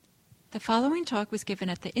The following talk was given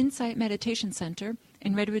at the Insight Meditation Center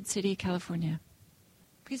in Redwood City, California.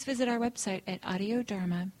 Please visit our website at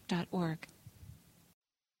audiodharma.org.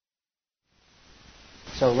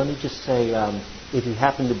 So let me just say, if you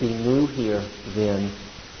happen to be new here, then,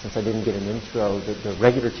 since I didn't get an intro, the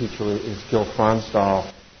regular teacher is Gil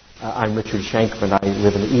Fronsdal. I'm Richard Shankman. I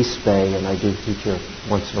live in the East Bay, and I do teach here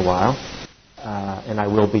once in a while. And I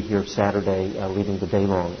will be here Saturday leading the day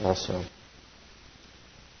long also.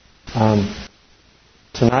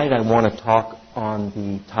 Tonight I want to talk on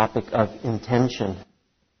the topic of intention.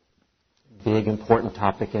 Big, important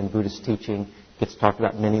topic in Buddhist teaching. Gets talked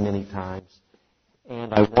about many, many times.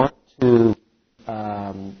 And I want to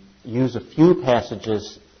use a few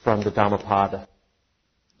passages from the Dhammapada.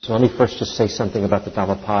 So let me first just say something about the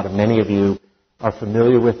Dhammapada. Many of you are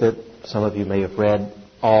familiar with it. Some of you may have read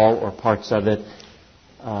all or parts of it.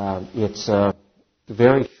 It's a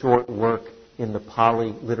very short work in the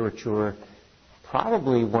Pali literature,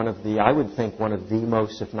 probably I would think one of the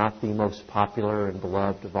most, if not the most popular and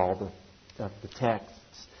beloved of all the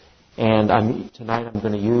texts. And tonight I'm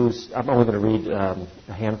only going to read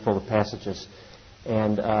a handful of passages.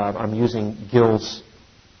 And I'm using Gil's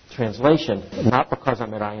translation, not because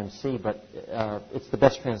I'm at IMC, but it's the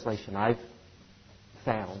best translation I've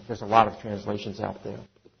found. There's a lot of translations out there.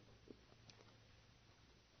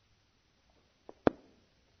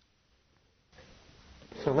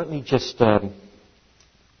 So let me just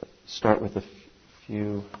start with a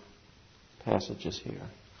few passages here.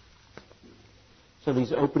 So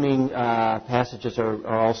these opening passages are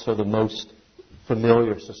also the most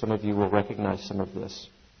familiar, so some of you will recognize some of this.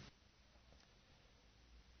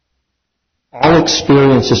 All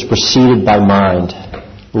experience is preceded by mind,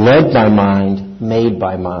 led by mind, made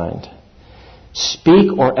by mind.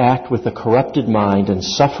 Speak or act with a corrupted mind, and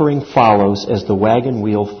suffering follows as the wagon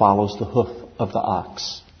wheel follows the hoof of the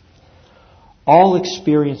ox. All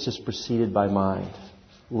experience is preceded by mind,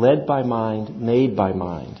 led by mind, made by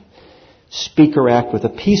mind. Speak or act with a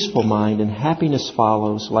peaceful mind, and happiness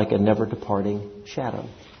follows like a never-departing shadow.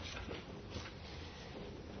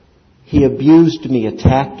 He abused me,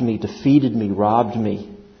 attacked me, defeated me, robbed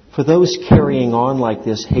me. For those carrying on like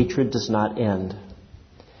this, hatred does not end.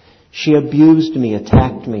 She abused me,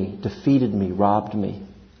 attacked me, defeated me, robbed me.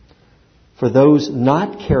 For those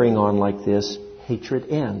not carrying on like this, hatred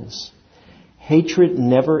ends. Hatred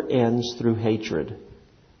never ends through hatred.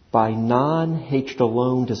 By non-hatred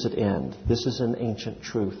alone does it end. This is an ancient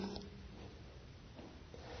truth.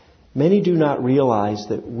 Many do not realize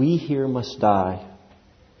that we here must die.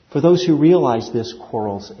 For those who realize this,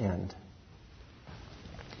 quarrels end.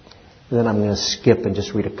 And then I'm going to skip and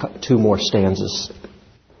just read two more stanzas.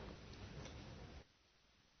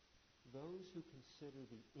 Those who consider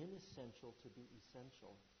the inessential to be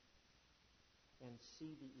essential and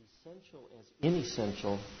see the essential as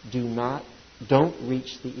inessential don't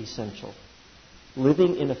reach the essential,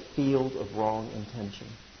 living in a field of wrong intention.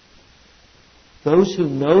 Those who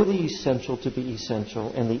know the essential to be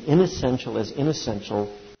essential and the inessential as inessential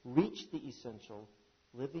reach the essential,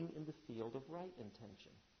 living in the field of right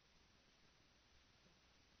intention.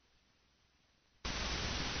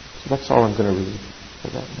 So that's all I'm going to read for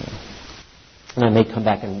that now. And I may come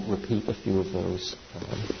back and repeat a few of those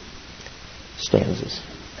stanzas.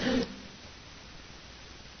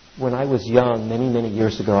 When I was young, many, many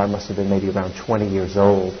years ago, I must have been maybe around 20 years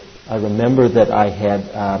old, I remember that I had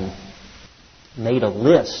made a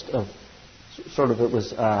list of it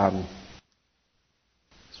was a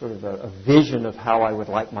vision of how I would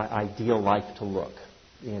like my ideal life to look.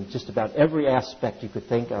 And just about every aspect you could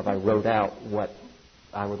think of, I wrote out what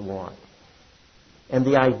I would want. And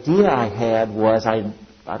the idea I had was, I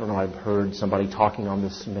don't know, I've heard somebody talking on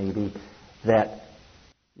this maybe, that,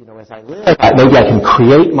 as I live, maybe I can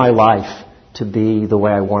create my life to be the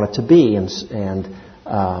way I want it to be.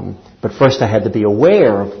 But first I had to be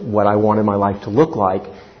aware of what I wanted my life to look like,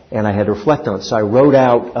 and I had to reflect on it. So I wrote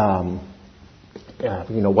out,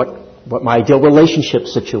 what my ideal relationship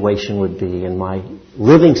situation would be, and my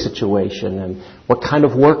living situation, and what kind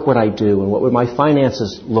of work would I do, and what would my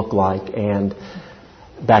finances look like. And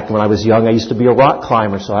back when I was young, I used to be a rock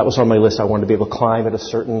climber, so that was on my list. I wanted to be able to climb at a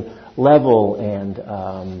certain level, and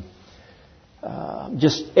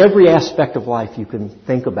just every aspect of life you can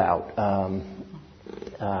think about.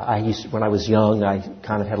 When I was young, I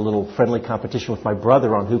kind of had a little friendly competition with my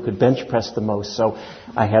brother on who could bench press the most. So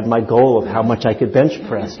I had my goal of how much I could bench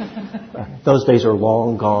press. Those days are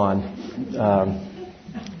long gone.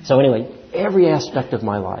 So anyway, every aspect of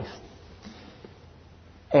my life.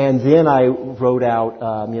 And then I wrote out,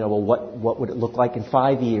 what would it look like in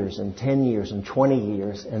 5 years, and 10 years, and 20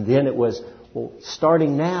 years. And then it was, well,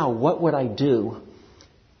 starting now, what would I do?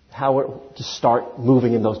 To start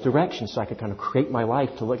moving in those directions so I could kind of create my life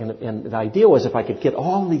to look. And the idea was if I could get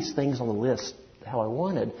all these things on the list how I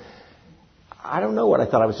wanted, I don't know what I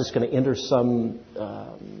thought. I was just going to enter some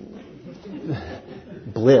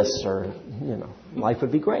bliss or, life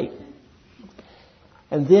would be great.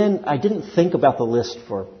 And then I didn't think about the list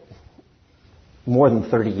for more than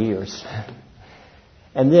 30 years.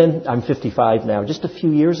 And then, I'm 55 now, just a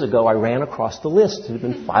few years ago I ran across the list. It had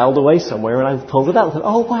been filed away somewhere and I pulled it out and said,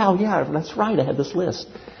 oh wow, yeah, that's right, I had this list.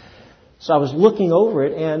 So I was looking over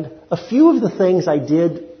it and a few of the things I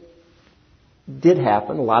did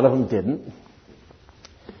happen, a lot of them didn't.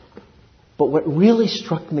 But what really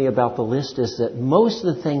struck me about the list is that most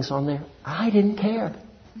of the things on there, I didn't care.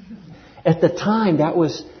 At the time, that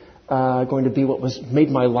was going to be what made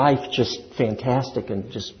my life just fantastic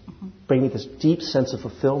and just bring me this deep sense of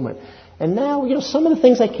fulfillment. And now, some of the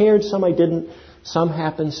things I cared, some I didn't. Some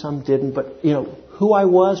happened, some didn't. But, who I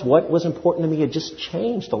was, what was important to me, had just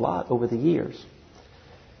changed a lot over the years.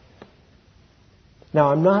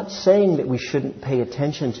 Now, I'm not saying that we shouldn't pay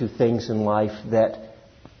attention to things in life that,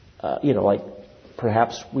 like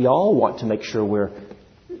perhaps we all want to make sure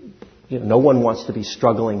no one wants to be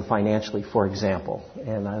struggling financially, for example.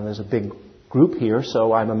 And there's a big group here,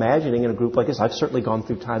 so I'm imagining in a group like this, I've certainly gone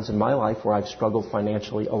through times in my life where I've struggled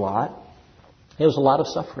financially a lot. It was a lot of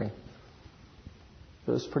suffering.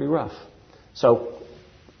 It was pretty rough. So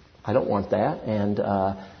I don't want that. And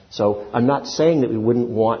so I'm not saying that we wouldn't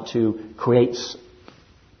want to create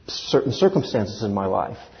certain circumstances in my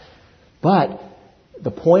life. But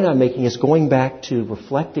the point I'm making is going back to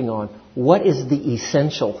reflecting on what is the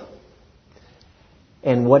essential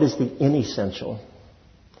and what is the inessential.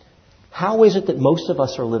 How is it that most of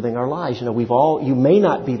us are living our lives? You may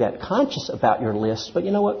not be that conscious about your list, but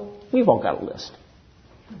you know what? We've all got a list.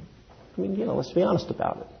 I mean, let's be honest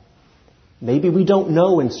about it. Maybe we don't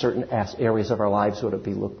know in certain areas of our lives what it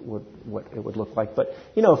would look like. But,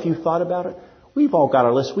 if you thought about it, we've all got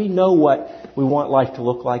our list. We know what we want life to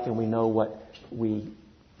look like, and we know what we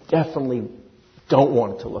definitely don't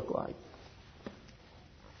want it to look like.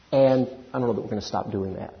 And I don't know that we're going to stop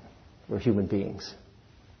doing that. We're human beings.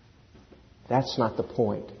 That's not the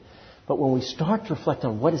point. But when we start to reflect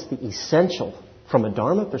on what is the essential from a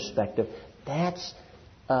Dharma perspective, that's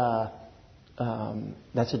a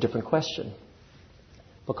different question.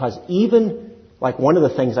 Because even like one of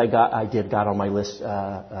the things I got on my list,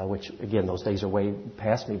 which again those days are way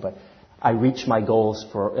past me, but I reached my goals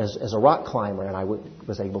as a rock climber, and I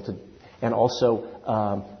was able to, and also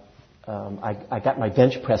I got my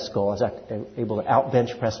bench press goal. I was able to out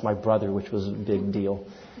bench press my brother, which was a big deal.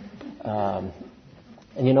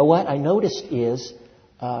 And you know what I noticed is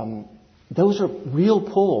those are real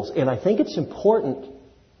pulls. And I think it's important,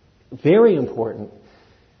 very important,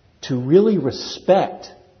 to really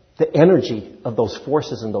respect the energy of those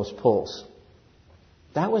forces and those pulls.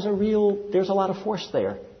 There's a lot of force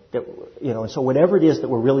there. And so whatever it is that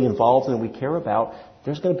we're really involved in and we care about,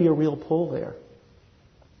 there's going to be a real pull there.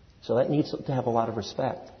 So that needs to have a lot of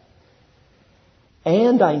respect.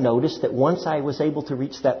 And I noticed that once I was able to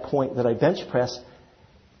reach that point that I bench pressed,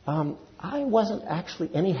 I wasn't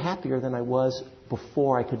actually any happier than I was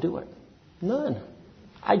before I could do it. None.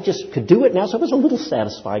 I just could do it now, so it was a little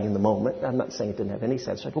satisfying in the moment. I'm not saying it didn't have any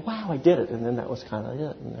satisfaction. I go, wow, I did it. And then that was kind of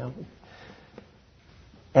it.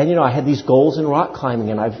 And I had these goals in rock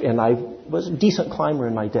climbing, and I was a decent climber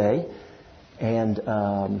in my day. And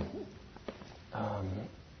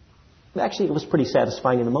actually, it was pretty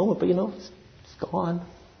satisfying in the moment, but it's gone.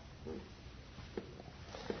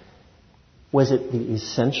 Was it the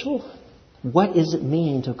essential? What does it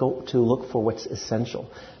mean to look for what's essential?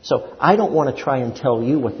 So I don't want to try and tell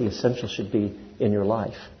you what the essential should be in your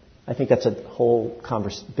life. I think that's a whole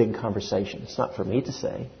big conversation. It's not for me to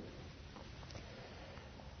say.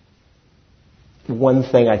 One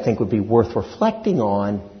thing I think would be worth reflecting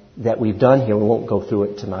on that we've done here, we won't go through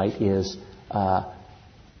it tonight, is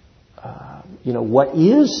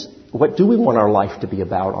what do we want our life to be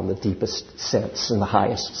about on the deepest sense, in the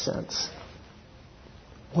highest sense?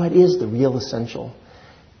 What is the real essential?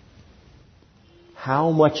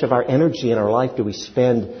 How much of our energy in our life do we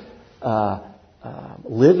spend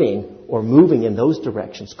living or moving in those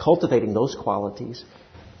directions, cultivating those qualities?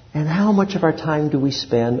 And how much of our time do we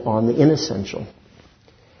spend on the inessential?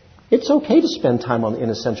 It's okay to spend time on the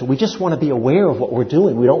inessential. We just want to be aware of what we're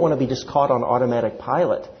doing. We don't want to be just caught on automatic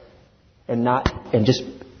pilot and just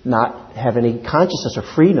not have any consciousness or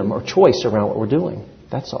freedom or choice around what we're doing.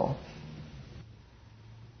 That's all.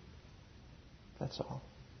 That's all.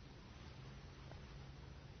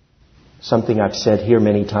 Something I've said here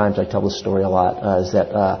many times, I tell this story a lot, is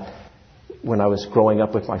that when I was growing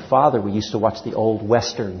up with my father, we used to watch the old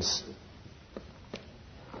westerns.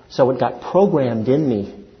 So it got programmed in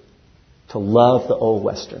me to love the old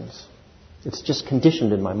westerns. It's just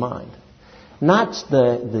conditioned in my mind. Not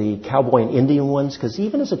the cowboy and Indian ones, because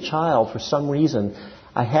even as a child, for some reason,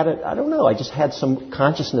 I just had some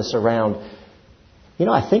consciousness around,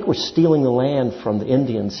 I think we're stealing the land from the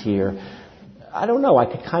Indians here. I don't know, I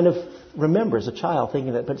could kind of remember as a child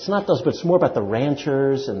thinking that, but it's not those, but it's more about the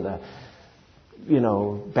ranchers and the,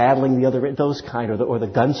 battling the other, those kind, or the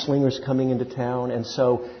gunslingers coming into town. And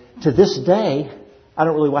so, to this day, I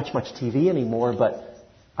don't really watch much TV anymore, but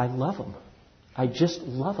I love them. I just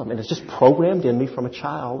love them. And it's just programmed in me from a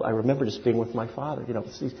child. I remember just being with my father,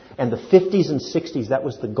 and the 50s and 60s, that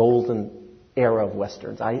was the golden era of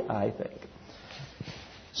Westerns, I think.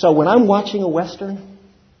 So when I'm watching a Western,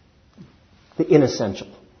 the inessential.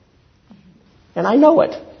 And I know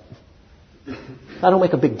it. I don't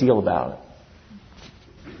make a big deal about it.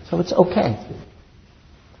 So it's okay.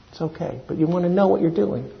 It's okay. But you want to know what you're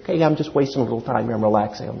doing. Okay, I'm just wasting a little time here. I'm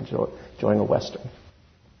relaxing. I'm enjoying a Western.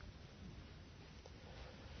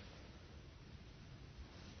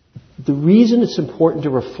 The reason it's important to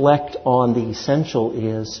reflect on the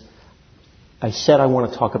essential is, I said I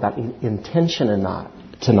want to talk about intention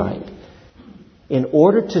tonight. In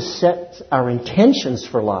order to set our intentions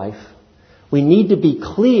for life, we need to be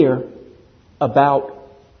clear about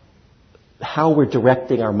how we're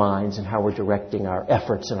directing our minds and how we're directing our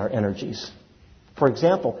efforts and our energies. For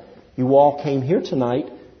example, you all came here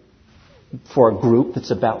tonight for a group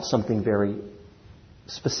that's about something very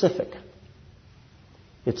specific.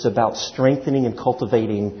 It's about strengthening and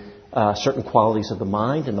cultivating certain qualities of the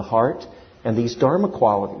mind and the heart and these Dharma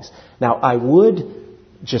qualities. Now, I would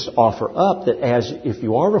just offer up that if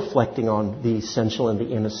you are reflecting on the essential and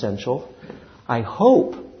the inessential, I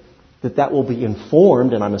hope that will be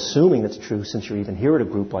informed, and I'm assuming it's true since you're even here at a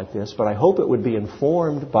group like this, but I hope it would be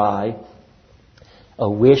informed by a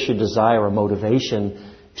wish, a desire, a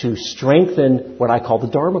motivation to strengthen what I call the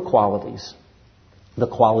Dharma qualities. The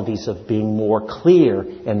qualities of being more clear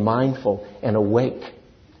and mindful and awake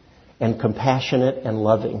and compassionate and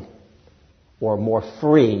loving, or more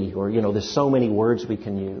free, or, there's so many words we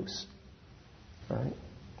can use. Right?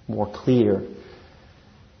 More clear,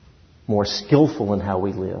 more skillful in how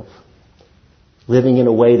we live. Living in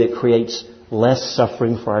a way that creates less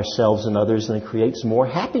suffering for ourselves and others, and it creates more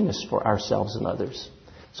happiness for ourselves and others.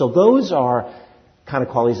 So those are kind of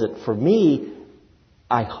qualities that, for me,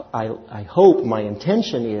 I hope, my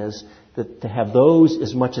intention is that to have those,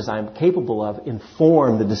 as much as I'm capable of,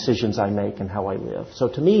 inform the decisions I make and how I live. So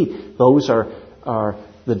to me, those are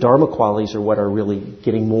the Dharma qualities are what are really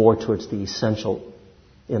getting more towards the essential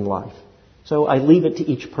in life. So I leave it to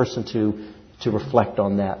each person to reflect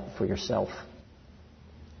on that for yourself.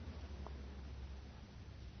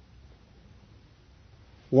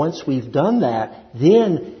 Once we've done that,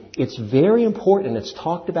 then it's very important, it's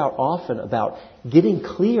talked about often, about getting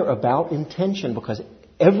clear about intention, because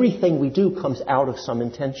everything we do comes out of some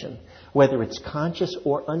intention, whether it's conscious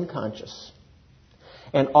or unconscious.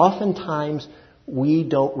 And oftentimes we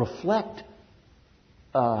don't reflect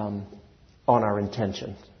on our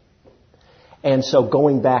intention. And so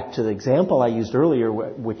going back to the example I used earlier,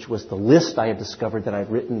 which was the list I had discovered that I'd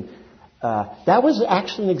written, that was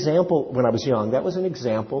actually an example, when I was young, that was an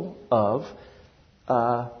example of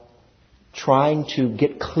trying to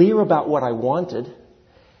get clear about what I wanted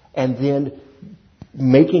and then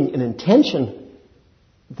making an intention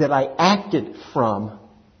that I acted from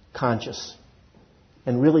conscious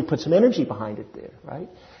and really put some energy behind it there, right?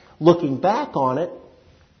 Looking back on it,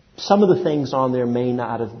 some of the things on there may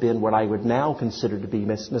not have been what I would now consider to be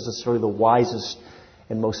necessarily the wisest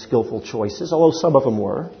and most skillful choices, although some of them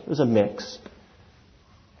were. It was a mix.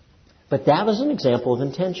 But that was an example of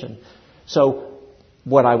intention. So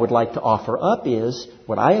what I would like to offer up is,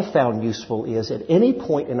 what I have found useful is, at any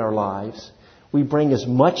point in our lives, we bring as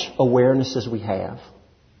much awareness as we have,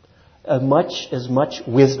 as much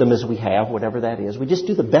wisdom as we have, whatever that is. We just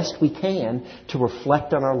do the best we can to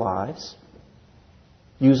reflect on our lives,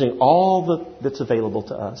 using all that's available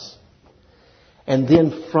to us. And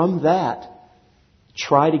then from that,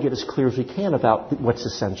 try to get as clear as we can about what's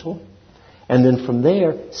essential. And then from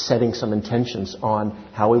there, setting some intentions on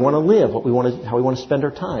how we want to live, how we want to spend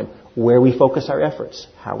our time, where we focus our efforts,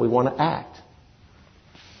 how we want to act,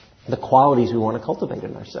 the qualities we want to cultivate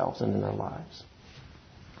in ourselves and in our lives.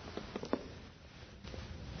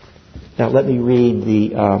 Now, let me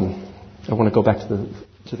read I want to go back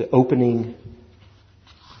to the opening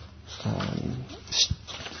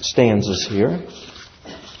stanzas here.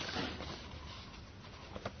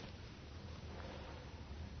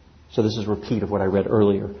 So this is a repeat of what I read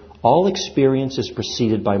earlier. All experience is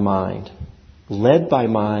preceded by mind, led by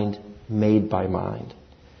mind, made by mind.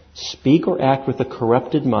 Speak or act with a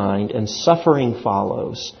corrupted mind, and suffering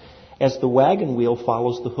follows, as the wagon wheel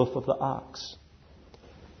follows the hoof of the ox.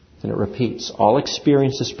 Then it repeats, all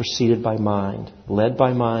experience is preceded by mind, led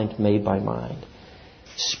by mind, made by mind.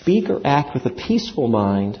 Speak or act with a peaceful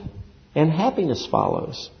mind, and happiness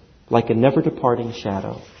follows, like a never-departing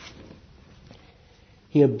shadow.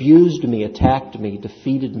 He abused me, attacked me,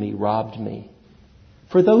 defeated me, robbed me.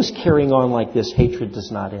 For those carrying on like this, hatred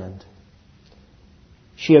does not end.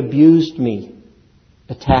 She abused me,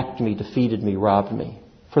 attacked me, defeated me, robbed me.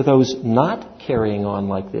 For those not carrying on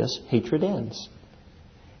like this, hatred ends.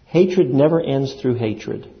 Hatred never ends through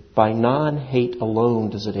hatred. By non-hate alone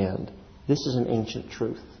does it end. This is an ancient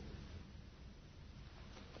truth.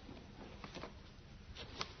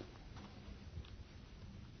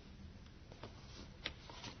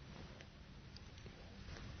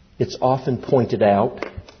 It's often pointed out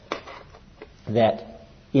that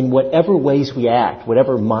in whatever ways we act,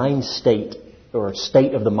 whatever mind state or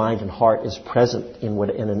state of the mind and heart is present in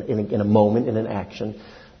a moment, in an action,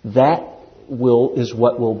 that is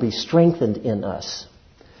what will be strengthened in us.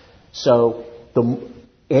 So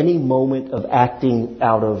any moment of acting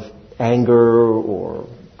out of anger or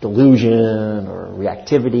delusion or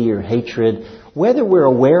reactivity or hatred, whether we're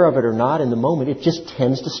aware of it or not in the moment, it just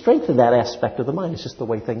tends to strengthen that aspect of the mind. It's just the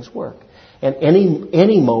way things work. And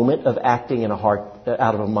any moment of acting in a heart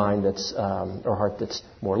out of a mind that's or heart that's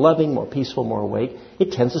more loving, more peaceful, more awake,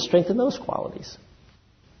 it tends to strengthen those qualities.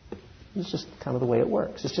 It's just kind of the way it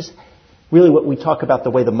works. It's just really what we talk about, the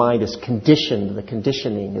way the mind is conditioned. The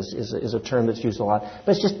conditioning is a term that's used a lot,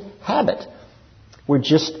 but it's just habit. We're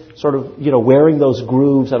just sort of wearing those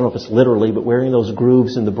grooves. I don't know if it's literally, but wearing those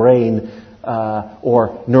grooves in the brain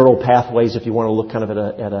or neural pathways, if you want to look kind of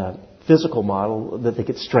at a physical model, that they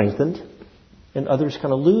get strengthened. And others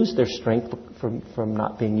kind of lose their strength from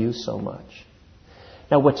not being used so much.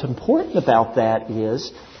 Now, what's important about that is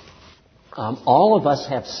all of us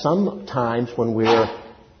have some times when we're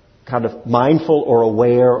kind of mindful or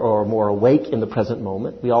aware or more awake in the present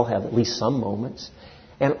moment. We all have at least some moments.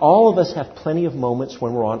 And all of us have plenty of moments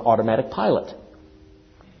when we're on automatic pilot.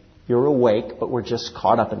 You're awake, but we're just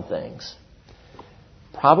caught up in things.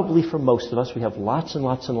 Probably for most of us, we have lots and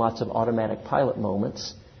lots and lots of automatic pilot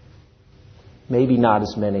moments. Maybe not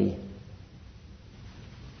as many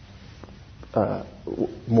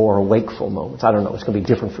more wakeful moments. I don't know. It's going to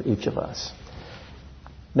be different for each of us.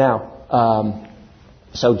 Now,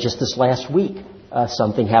 so just this last week,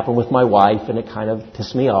 something happened with my wife, and it kind of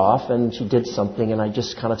pissed me off, and she did something, and I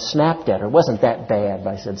just kind of snapped at her. It wasn't that bad,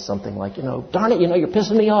 but I said something like, darn it, you're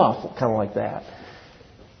pissing me off, kind of like that.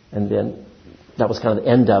 And then that was kind of the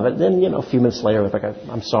end of it. Then, a few minutes later, I was like,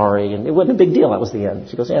 I'm sorry, and it wasn't a big deal. That was the end.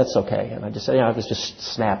 She goes, yeah, it's okay. And I just said, I was just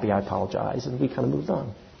snappy. I apologize. And we kind of moved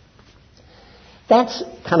on. That's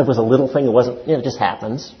kind of was a little thing. It wasn't, it just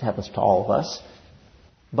happens. It happens to all of us.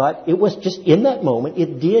 But it was just in that moment,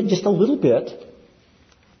 it did just a little bit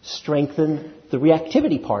strengthen the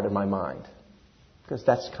reactivity part of my mind. Because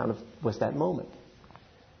that's kind of was that moment.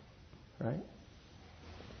 Right?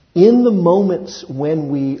 In the moments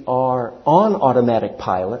when we are on automatic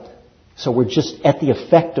pilot, so we're just at the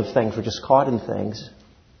effect of things, we're just caught in things,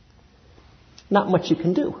 not much you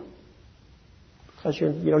can do. Because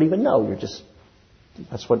you don't even know.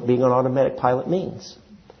 That's what being on automatic pilot means.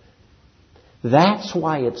 That's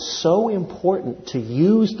why it's so important to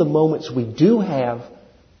use the moments we do have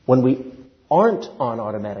when we aren't on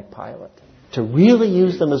automatic pilot. To really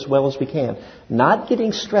use them as well as we can. Not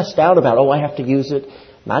getting stressed out about, I have to use it.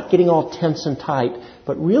 Not getting all tense and tight,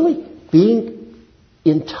 but really being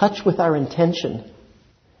in touch with our intention.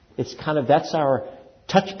 That's our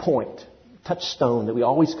touch point, touchstone that we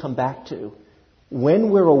always come back to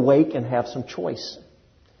when we're awake and have some choice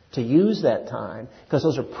to use that time, because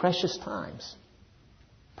those are precious times.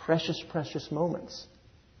 Precious, precious moments.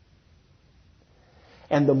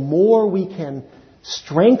 And the more we can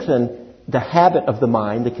strengthen the habit of the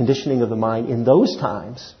mind, the conditioning of the mind in those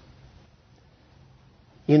times,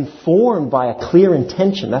 informed by a clear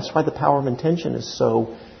intention. That's why the power of intention is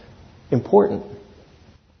so important.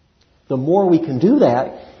 The more we can do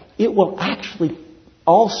that, it will actually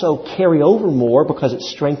also carry over more because it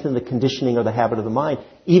strengthens the conditioning or the habit of the mind,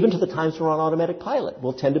 even to the times we're on automatic pilot.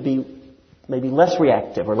 We'll tend to be maybe less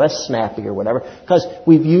reactive or less snappy or whatever because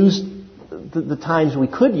we've used the times we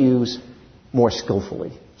could use more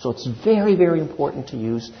skillfully. So it's very, very important to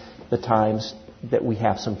use the times that we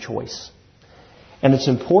have some choice. And it's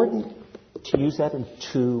important to use that in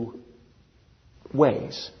two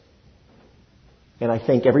ways. And I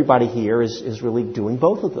think everybody here is really doing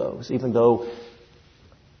both of those, even though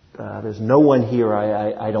there's no one here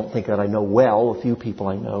I don't think that I know well. A few people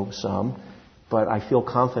I know some. But I feel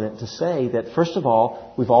confident to say that, first of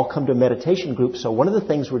all, we've all come to a meditation group. So one of the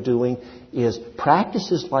things we're doing is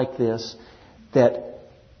practices like this that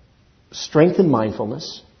strengthen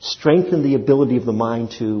mindfulness, strengthen the ability of the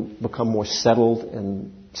mind to become more settled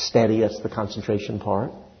and steady. That's the concentration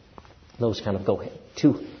part. Those kind of go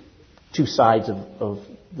two sides of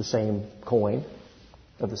the same coin,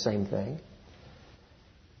 of the same thing.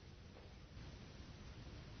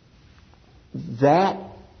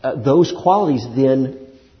 Those qualities then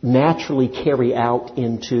naturally carry out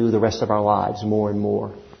into the rest of our lives more and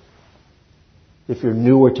more. If you're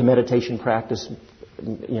newer to meditation practice,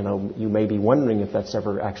 you may be wondering if that's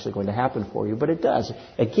ever actually going to happen for you, but it does.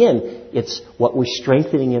 Again, it's what we're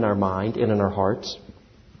strengthening in our mind and in our hearts.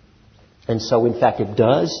 And so, in fact, it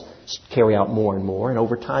does carry out more and more. And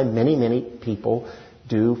over time, many, many people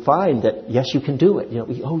do find that, yes, you can do it.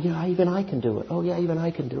 Oh, yeah, even I can do it. Oh, yeah, even I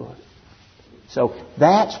can do it. So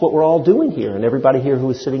that's what we're all doing here. And everybody here who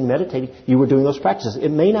is sitting meditating, you were doing those practices. It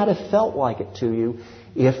may not have felt like it to you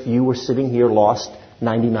if you were sitting here lost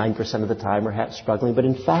 99% of the time or struggling. But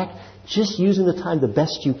in fact, just using the time the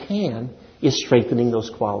best you can is strengthening those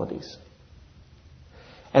qualities.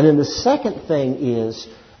 And then the second thing is,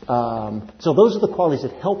 so those are the qualities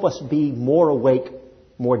that help us be more awake,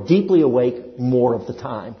 more deeply awake, more of the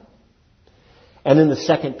time. And then the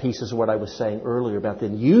second piece is what I was saying earlier about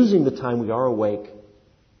then using the time we are awake,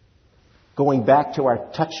 going back to our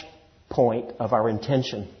touch point of our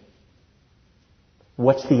intention.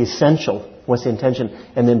 What's the essential? What's the intention?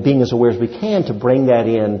 And then being as aware as we can to bring that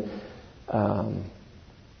in.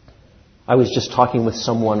 I was just talking with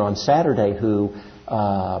someone on Saturday who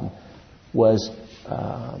was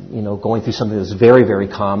going through something that was very, very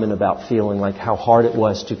common about feeling like how hard it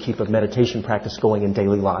was to keep a meditation practice going in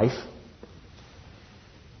daily life,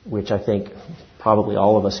 which I think probably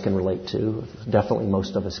all of us can relate to. Definitely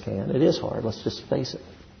most of us can. It is hard. Let's just face it.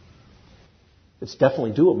 It's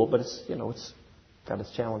definitely doable, but it's got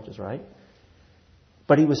its challenges, right?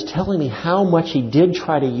 But he was telling me how much he did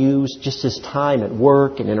try to use just his time at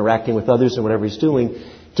work and interacting with others and whatever he's doing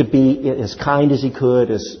to be as kind as he could,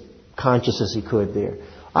 as conscious as he could there.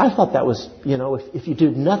 I thought that was, if you do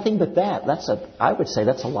nothing but that, I would say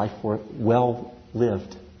that's a life well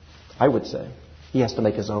lived. I would say. He has to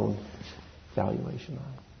make his own valuation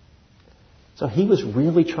on it. So he was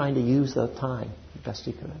really trying to use the time the best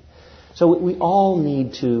he could. So we all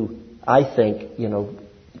need to, I think,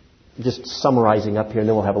 just summarizing up here, and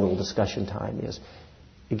then we'll have a little discussion time, is,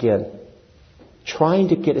 again, trying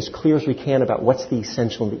to get as clear as we can about what's the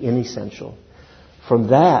essential and the inessential. From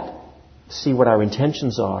that, see what our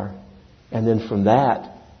intentions are, and then from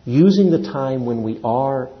that, using the time when we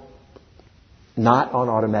are not on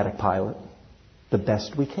automatic pilot the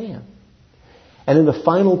best we can. And then the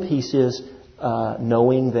final piece is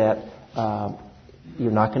knowing that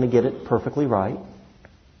you're not going to get it perfectly right.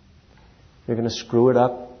 You're going to screw it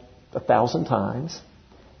up 1,000 times.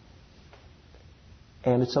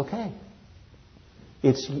 And it's okay.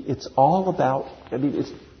 It's all about,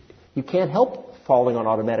 you can't help falling on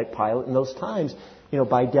automatic pilot in those times.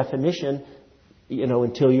 By definition,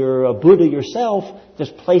 until you're a Buddha yourself,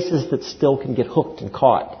 there's places that still can get hooked and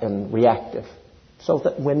caught and reactive. So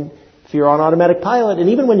that if you're on automatic pilot,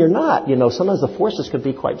 and even when you're not, sometimes the forces could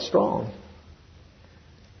be quite strong.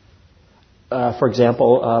 For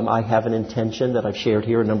example, I have an intention that I've shared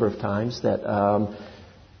here a number of times, that a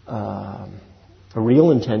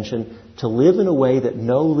real intention to live in a way that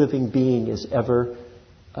no living being is ever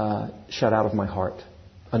shut out of my heart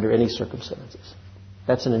under any circumstances.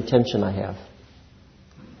 That's an intention I have.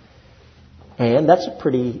 And that's a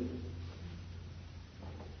pretty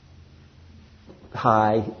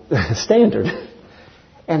high standard.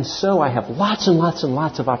 And so I have lots and lots and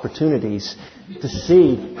lots of opportunities to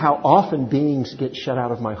see how often beings get shut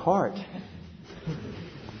out of my heart.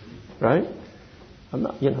 Right? I'm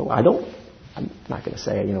not going to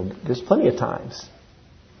say, there's plenty of times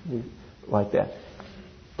like that.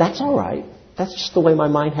 That's all right. That's just the way my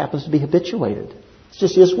mind happens to be habituated. It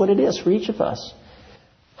just is what it is for each of us.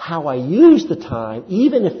 How I use the time,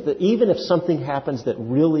 even if something happens that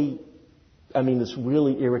really, this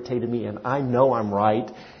really irritated me, and I know I'm right,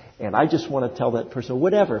 and I just want to tell that person,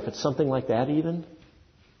 whatever, if it's something like that even,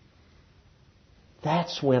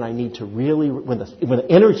 that's when I need to really, when the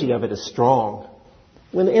energy of it is strong.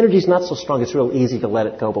 When the energy is not so strong, it's real easy to let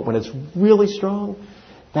it go, but when it's really strong,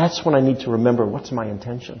 that's when I need to remember, what's my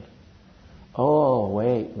intention? Oh,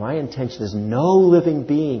 wait, my intention is no living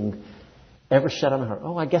being ever shut out of my heart.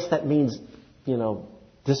 Oh, I guess that means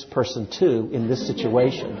this person too in this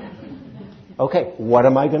situation. Okay, what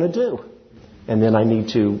am I going to do? And then I need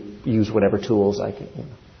to use whatever tools I can,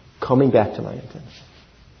 coming back to my intention.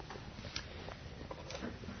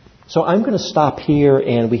 So I'm going to stop here,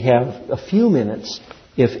 and we have a few minutes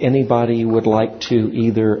if anybody would like to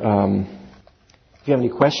either, if you have any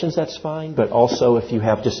questions, that's fine, but also if you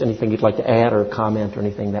have just anything you'd like to add or comment or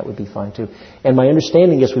anything, that would be fine too. And my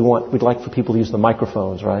understanding is we'd like for people to use the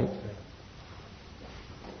microphones, right?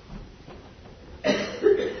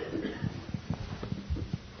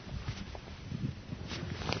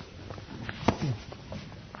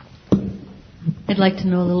 I'd like to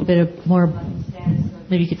know a little bit more about the status.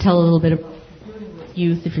 Maybe you could tell a little bit about what you're doing with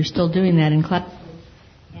youth, if you're still doing that in class.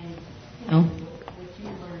 And, what you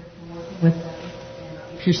learned from working with them,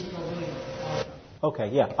 and if you're still doing it. Okay,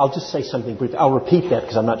 yeah. I'll just say something brief. I'll repeat that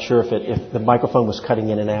because I'm not sure if the microphone was cutting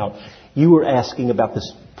in and out. You were asking about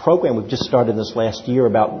this program we've just started this last year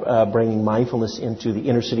about bringing mindfulness into the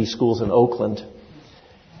inner city schools in Oakland.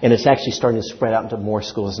 And it's actually starting to spread out into more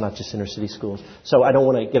schools, not just inner city schools. So I don't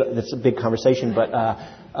want to it's a big conversation, but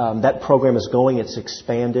that program is going. It's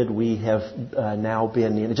expanded. We have now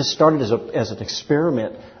been, it just started as an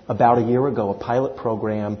experiment about a year ago, a pilot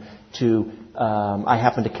program to, I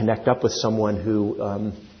happened to connect up with someone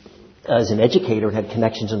who, as an educator, had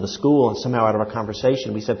connections in the school, and somehow out of our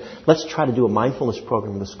conversation, we said, let's try to do a mindfulness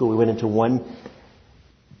program in the school. We went into one,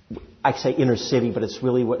 I say inner city, but it's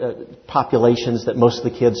really populations that most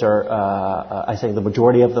of the kids are, I say the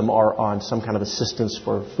majority of them are on some kind of assistance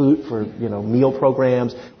for food, for, meal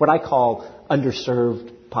programs, what I call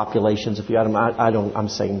underserved populations. If you, I'm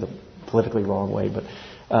saying the politically wrong way, but,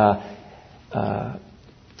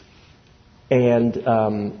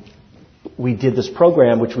 we did this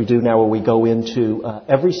program, which we do now, where we go into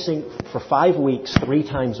for 5 weeks, 3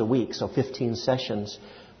 times a week, so 15 sessions.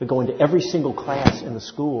 We go into every single class in the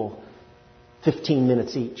school, 15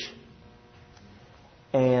 minutes each.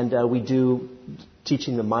 And we do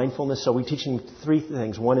teaching the mindfulness. So we're teaching 3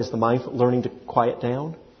 things. One is learning to quiet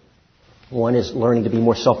down. One is learning to be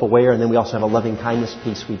more self-aware. And then we also have a loving kindness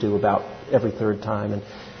piece we do about every 3rd time. And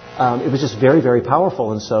it was just very, very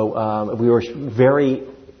powerful. And so we were very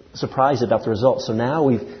surprised about the results. So now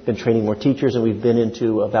we've been training more teachers, and we've been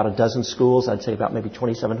into about a dozen schools. I'd say about maybe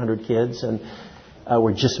 2,700 kids. And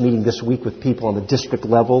we're just meeting this week with people on the district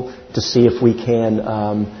level to see if we can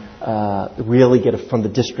really get it from the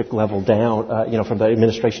district level down, from the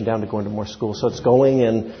administration down to go into more schools. So it's going,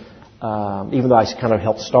 and even though I kind of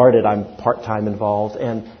helped start it, I'm part-time involved.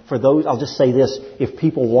 And for those, I'll just say this, if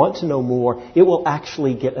people want to know more, it will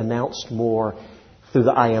actually get announced more through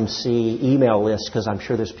the IMC email list, because I'm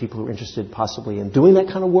sure there's people who are interested possibly in doing that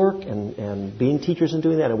kind of work and being teachers and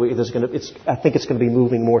doing that. And I think it's going to be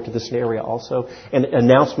moving more to this area also. And an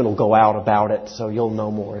announcement will go out about it, so you'll know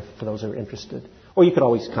more for those who are interested. Or you could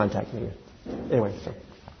always contact me. Anyway, so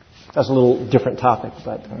that's a little different topic,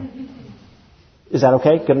 but is that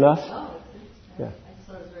okay? Good enough? Yeah. I just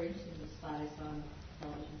thought it was very interesting, the spies on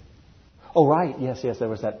television. Oh, right. Yes, there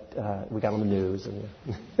was that. We got on the news. And,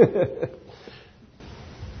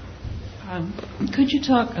 could you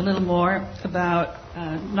talk a little more about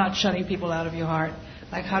not shutting people out of your heart?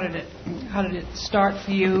 Like, how did it start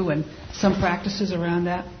for you, and some practices around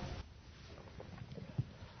that?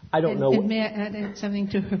 I don't know. And may I add something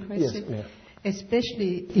to her question? Yes, ma'am.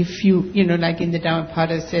 Especially if you, like in the down part,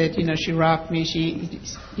 I said, she rocked me.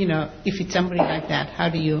 If it's somebody like that, how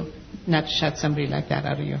do you not shut somebody like that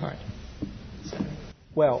out of your heart?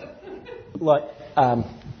 Well, look,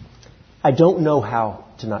 I don't know how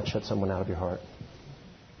to not shut someone out of your heart.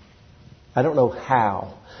 I don't know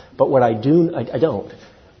how, but what I do, I don't.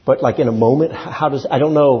 But like in a moment, I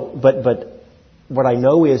don't know, but what I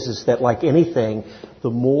know is that like anything,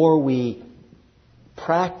 the more we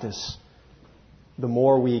practice, the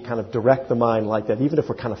more we kind of direct the mind like that, even if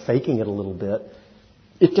we're kind of faking it a little bit,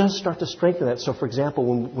 it does start to strengthen that. So for example,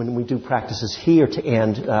 when we do practices here to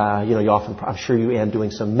end, you often, I'm sure you end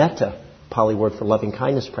doing some metta, Pali word for loving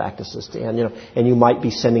kindness practices to end, and you might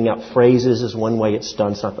be sending out phrases as one way it's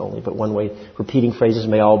done. It's not the only, but one way, repeating phrases,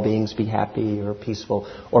 may all beings be happy or peaceful,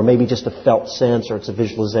 or maybe just a felt sense, or it's a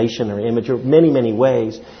visualization or image, or many, many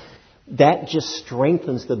ways. That just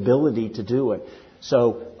strengthens the ability to do it.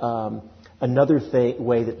 So another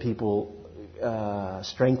way that people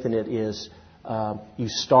strengthen it is you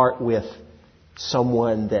start with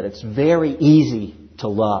someone that it's very easy to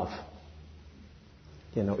love.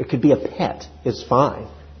 It could be a pet. It's fine.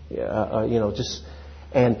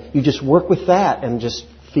 And you just work with that and just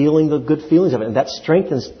feeling the good feelings of it. And that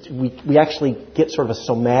strengthens, we actually get sort of a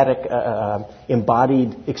somatic,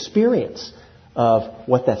 embodied experience of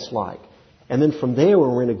what that's like. And then from there,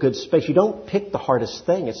 when we're in a good space, you don't pick the hardest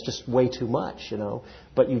thing. It's just way too much,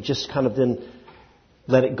 But you just kind of then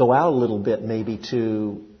let it go out a little bit, maybe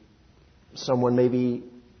to someone maybe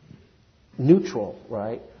neutral,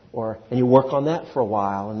 right? And you work on that for a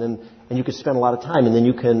while, and you can spend a lot of time, and then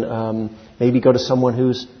you can maybe go to someone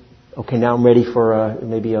who's, okay, now I'm ready for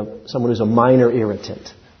someone who's a minor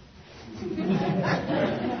irritant.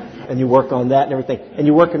 And you work on that and everything. And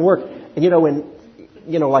you work. And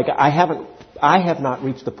like I have not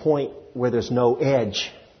reached the point where there's no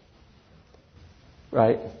edge.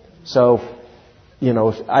 Right? So,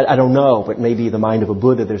 I don't know, but maybe the mind of a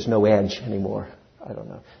Buddha, there's no edge anymore. I don't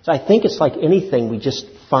know. So I think it's like anything, we just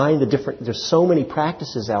find there's so many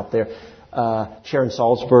practices out there. Sharon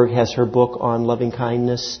Salzberg has her book on loving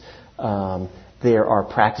kindness. There are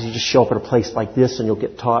practices. You just show up at a place like this and you'll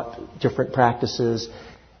get taught different practices.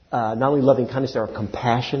 Not only loving kindness, there are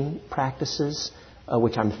compassion practices,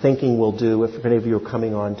 which I'm thinking we'll do. If any of you are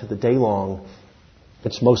coming on to the day long,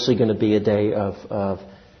 it's mostly going to be a day of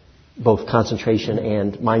both concentration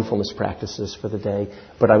and mindfulness practices for the day.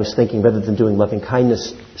 But I was thinking rather than doing loving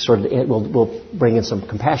kindness, we'll bring in some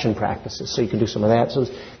compassion practices, so you can do some of that. So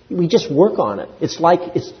we just work on it.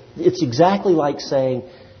 It's exactly like saying,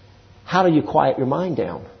 how do you quiet your mind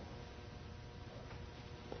down?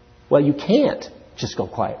 Well, you can't just go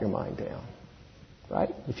quiet your mind down, right?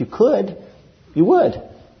 If you could, you would.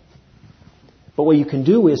 But what you can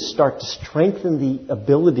do is start to strengthen the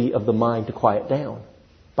ability of the mind to quiet down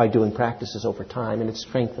by doing practices over time, and it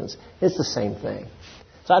strengthens. It's the same thing.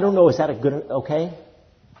 So I don't know, is that a good, okay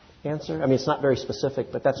answer? I mean, it's not very specific,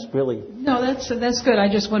 but that's really... No, that's good. I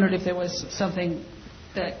just wondered if there was something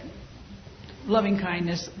that loving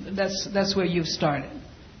kindness, that's where you've started.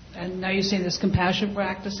 And now you're saying there's compassion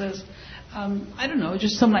practices. I don't know,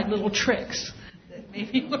 just some like little tricks that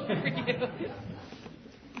maybe work for you.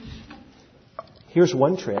 Here's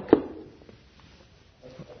one trick.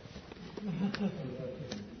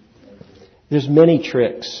 There's many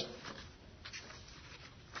tricks.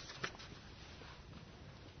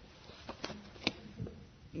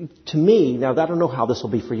 To me, now I don't know how this will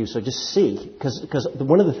be for you, so just see. Because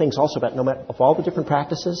one of the things also about no matter of all the different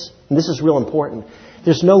practices, and this is real important,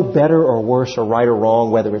 there's no better or worse or right or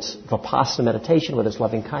wrong, whether it's Vipassana meditation, whether it's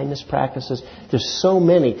loving kindness practices. There's so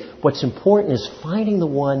many. What's important is finding the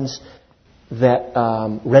ones that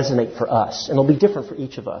resonate for us. And it'll be different for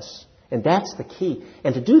each of us. And that's the key.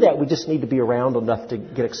 And to do that, we just need to be around enough to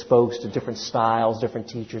get exposed to different styles, different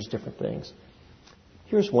teachers, different things.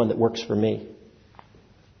 Here's one that works for me.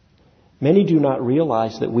 Many do not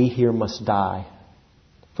realize that we here must die.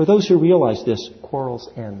 For those who realize this, quarrels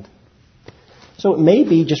end. So it may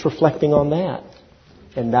be just reflecting on that.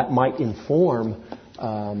 And that might inform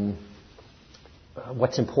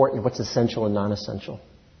what's important, what's essential and non-essential.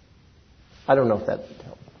 I don't know if that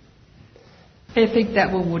helps. I think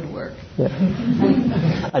that one would work.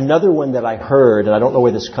 Yeah. Another one that I heard, and I don't know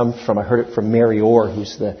where this comes from, I heard it from Mary Orr,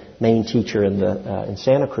 who's the main teacher in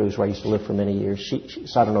Santa Cruz, where I used to live for many years.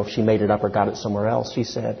 So I don't know if she made it up or got it somewhere else. She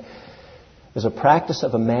said, there's a practice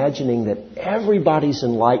of imagining that everybody's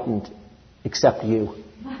enlightened except you.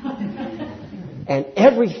 And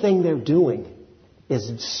everything they're doing is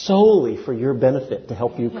solely for your benefit to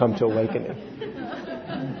help you come to awakening.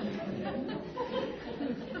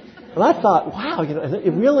 And I thought, wow,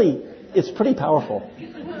 it's pretty powerful.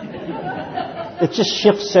 It just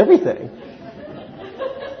shifts everything.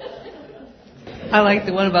 I like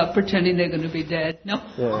the one about pretending they're going to be dead. No.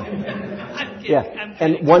 Yeah. I'm kidding. Yeah. I'm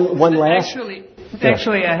kidding. And one last.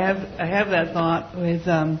 Actually, I have that thought with.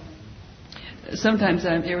 Sometimes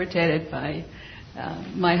I'm irritated by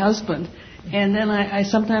my husband, and then I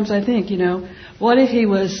sometimes think, what if he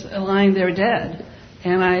was lying there dead?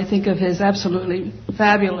 And I think of his absolutely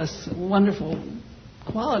fabulous, wonderful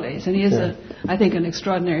qualities. And he is, I think, an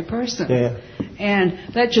extraordinary person. Yeah.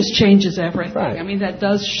 And that just changes everything. Right. I mean, that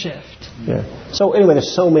does shift. Yeah. So anyway,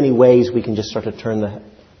 there's so many ways we can just start to turn it.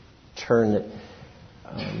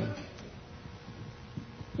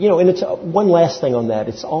 And it's one last thing on that.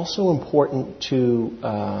 It's also important to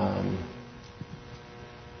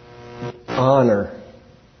honor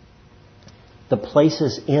the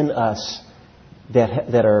places in us that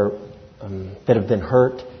have been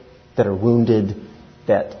hurt, that are wounded,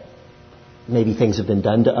 that maybe things have been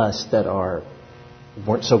done to us that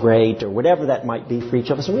weren't so great, or whatever that might be for each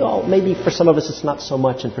of us. And maybe for some of us it's not so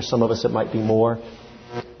much, and for some of us it might be more.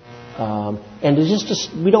 And it's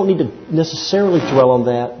just we don't need to necessarily dwell on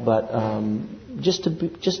that, but just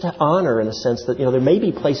to honor in a sense that there may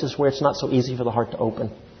be places where it's not so easy for the heart to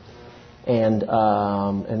open. And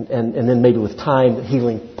then maybe with time,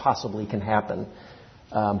 healing possibly can happen.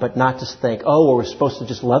 But not just think, oh, well, we're supposed to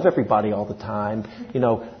just love everybody all the time.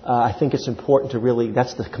 I think it's important to really,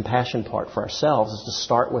 that's the compassion part for ourselves, is to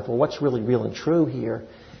start with, well, what's really real and true here?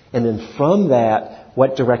 And then from that,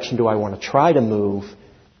 what direction do I want to try to move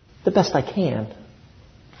the best I can?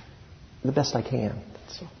 The best I can.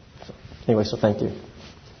 Anyway, so thank you.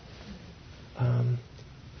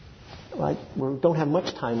 We don't have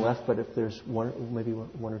much time left, but if there's maybe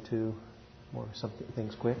one or two more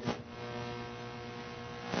things quick.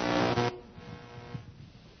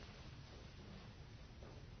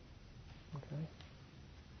 Okay.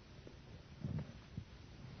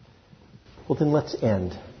 Well, then let's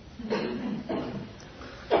end.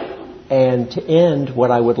 And to end,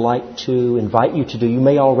 what I would like to invite you to do, you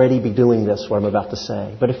may already be doing this, what I'm about to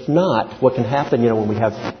say. But if not, what can happen, when we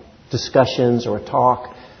have discussions or a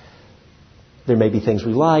talk, there may be things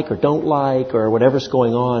we like or don't like or whatever's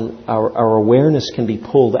going on. Our awareness can be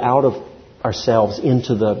pulled out of ourselves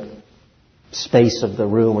into the space of the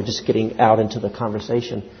room or just getting out into the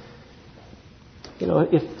conversation.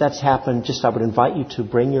 If that's happened, I would invite you to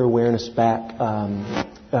bring your awareness back,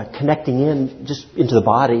 connecting in just into the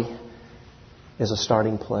body as a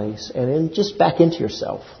starting place, and then just back into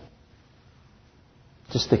yourself.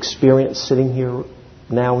 Just the experience sitting here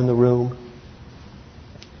now in the room.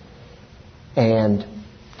 And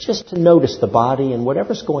just to notice the body and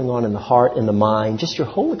whatever's going on in the heart and the mind, just your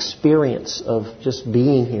whole experience of just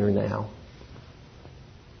being here now.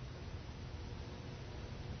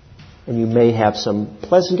 And you may have some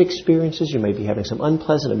pleasant experiences, you may be having some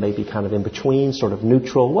unpleasant, it may be kind of in between, sort of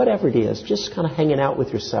neutral, whatever it is, just kind of hanging out with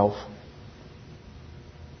yourself.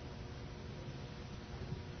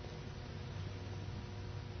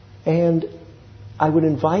 And I would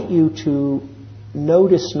invite you to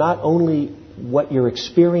notice not only what your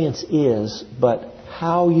experience is, but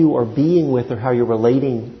how you are being with or how you're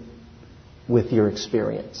relating with your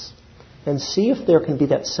experience. And see if there can be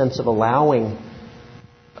that sense of allowing,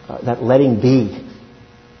 that letting be.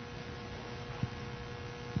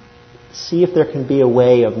 See if there can be a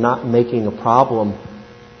way of not making a problem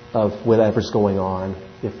of whatever's going on,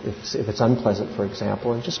 if it's unpleasant, for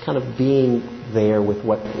example, and just kind of being there with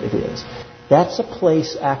what it is. That's a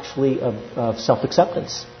place, actually, of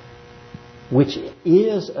self-acceptance, which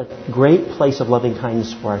is a great place of loving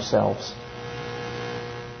kindness for ourselves.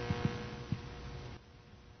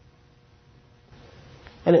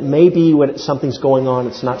 And it may be when something's going on,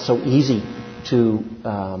 it's not so easy to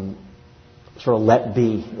sort of let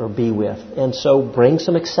be or be with. And so bring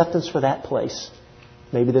some acceptance for that place.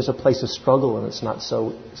 Maybe there's a place of struggle and it's not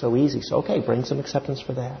so easy. So, okay, bring some acceptance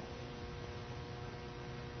for that.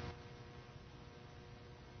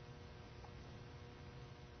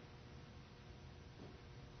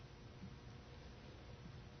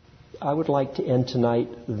 I would like to end tonight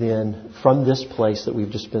then from this place that we've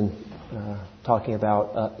just been talking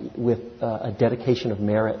about with a dedication of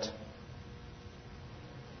merit.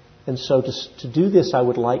 And so to do this, I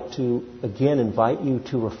would like to again invite you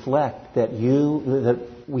to reflect that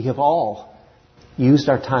we have all used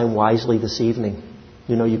our time wisely this evening.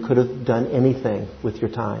 You could have done anything with your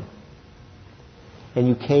time. And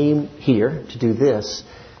you came here to do this,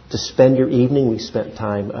 to spend your evening. We spent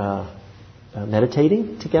time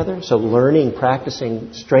meditating together. So learning,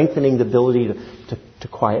 practicing, strengthening the ability to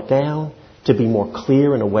quiet down, to be more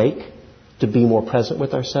clear and awake, to be more present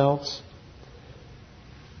with ourselves.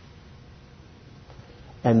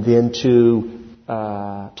 And then to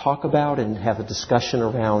talk about and have a discussion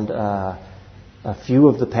around a few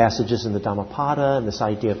of the passages in the Dhammapada and this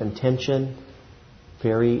idea of intention.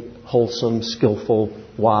 Very wholesome, skillful,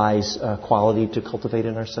 wise quality to cultivate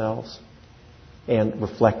in ourselves. And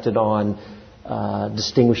reflected on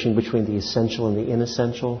distinguishing between the essential and the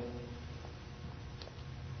inessential.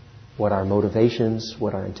 What our motivations,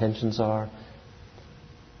 what our intentions are.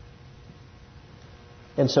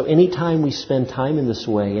 And so anytime we spend time in this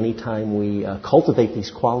way, anytime we cultivate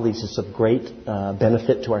these qualities, it's of great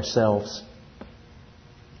benefit to ourselves.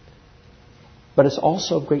 But it's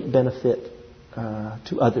also of great benefit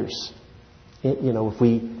to others. If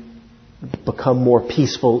we become more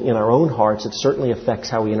peaceful in our own hearts, it certainly affects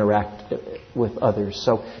how we interact with others.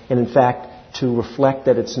 So, and in fact, to reflect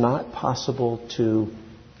that it's not possible to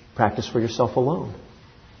practice for yourself alone.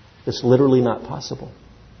 It's literally not possible.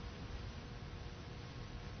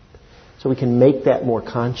 So we can make that more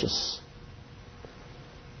conscious.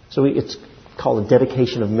 So it's called a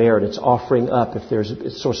dedication of merit. It's offering up if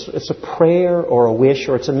it's a prayer or a wish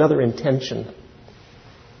or it's another intention.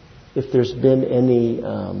 If there's been any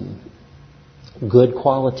good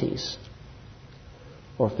qualities,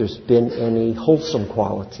 or if there's been any wholesome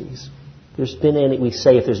qualities, if there's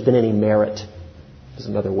been any merit is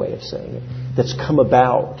another way of saying it, that's come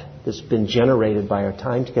about, that's been generated by our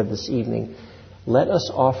time together this evening, let us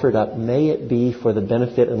offer it up. May it be for the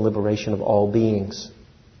benefit and liberation of all beings.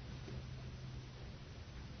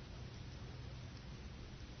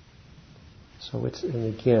 So it's,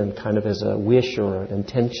 and again, kind of as a wish or an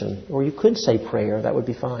intention. Or you could say prayer. That would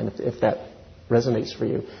be fine if that resonates for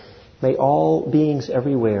you. May all beings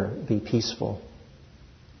everywhere be peaceful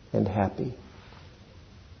and happy.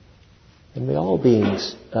 And may all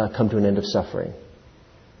beings come to an end of suffering.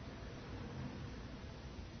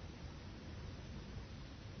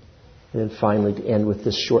 And then finally, to end with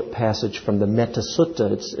this short passage from the Metta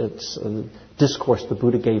Sutta. It's a discourse the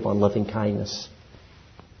Buddha gave on loving kindness.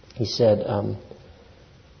 He said,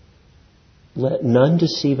 let none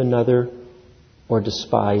deceive another or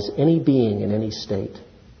despise any being in any state.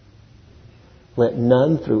 Let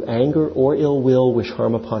none through anger or ill will wish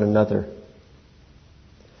harm upon another.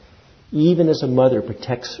 Even as a mother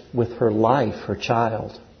protects with her life her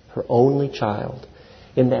child, her only child,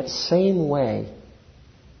 in that same way,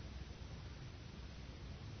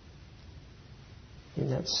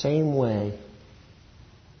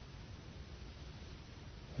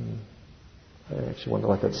 I actually want to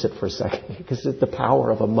let that sit for a second, because it's the power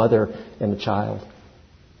of a mother and a child.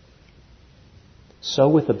 So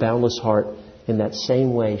with a boundless heart, in that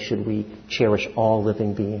same way should we cherish all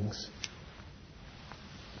living beings.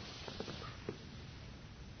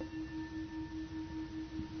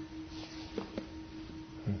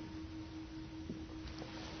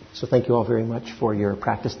 So thank you all very much for your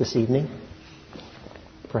practice this evening.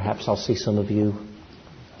 Perhaps I'll see some of you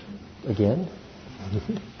again,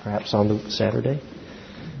 perhaps on Saturday.